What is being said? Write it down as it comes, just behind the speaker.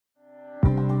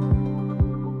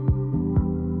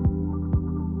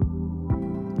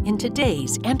In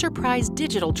today's enterprise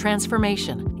digital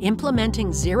transformation,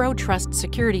 implementing Zero Trust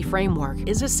security framework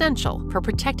is essential for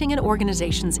protecting an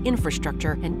organization's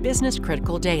infrastructure and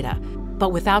business-critical data.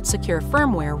 But without secure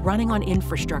firmware running on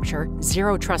infrastructure,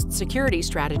 Zero Trust security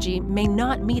strategy may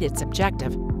not meet its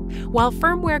objective. While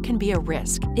firmware can be a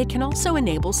risk, it can also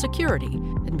enable security.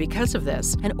 And because of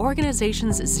this, an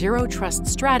organization's Zero Trust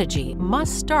strategy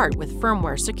must start with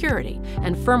firmware security,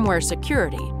 and firmware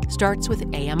security starts with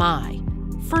AMI.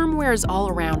 Firmware is all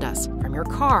around us, from your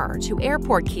car to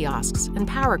airport kiosks and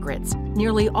power grids.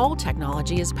 Nearly all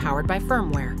technology is powered by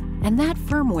firmware, and that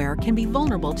firmware can be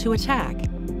vulnerable to attack.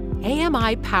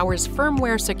 AMI powers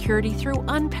firmware security through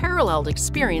unparalleled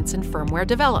experience in firmware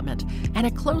development and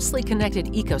a closely connected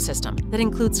ecosystem that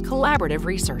includes collaborative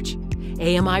research.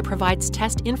 AMI provides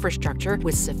test infrastructure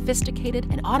with sophisticated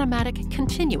and automatic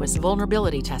continuous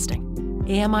vulnerability testing.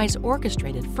 AMI's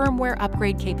orchestrated firmware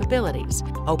upgrade capabilities,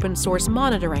 open-source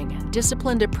monitoring, and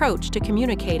disciplined approach to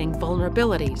communicating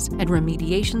vulnerabilities, and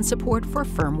remediation support for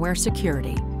firmware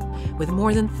security. With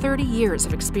more than 30 years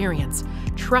of experience,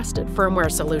 trusted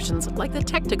firmware solutions like the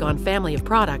Tectagon family of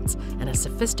products, and a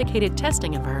sophisticated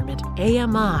testing environment,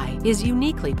 AMI is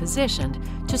uniquely positioned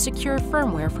to secure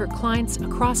firmware for clients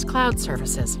across cloud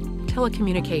services,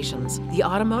 telecommunications, the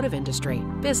automotive industry,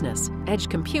 business, edge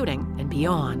computing, and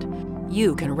beyond.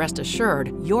 You can rest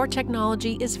assured your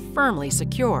technology is firmly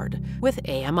secured with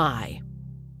AMI.